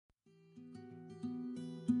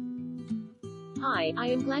Hi, I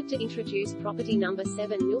am glad to introduce property number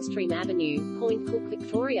 7 Millstream Avenue, Point Cook,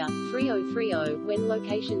 Victoria, 3030, when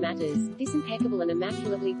location matters. This impeccable and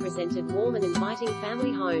immaculately presented warm and inviting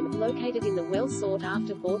family home, located in the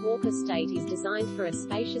well-sought-after Boardwalk estate, is designed for a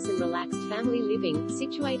spacious and relaxed family living,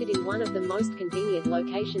 situated in one of the most convenient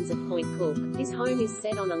locations of Point Cook. This home is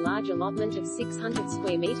set on a large allotment of 600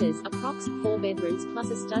 square meters, approx. 4 bedrooms plus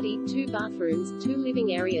a study, 2 bathrooms, 2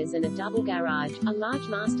 living areas and a double garage. A large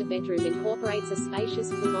master bedroom incorporates a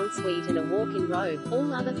spacious full ensuite and a walk-in robe.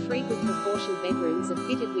 All other 3 good proportioned bedrooms are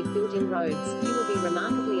fitted with built-in robes. You will be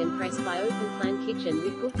remarkably impressed by open-plan kitchen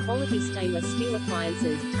with good quality stainless steel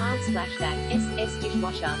appliances, tiled splashback, SS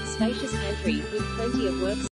dishwasher, spacious pantry, with plenty of work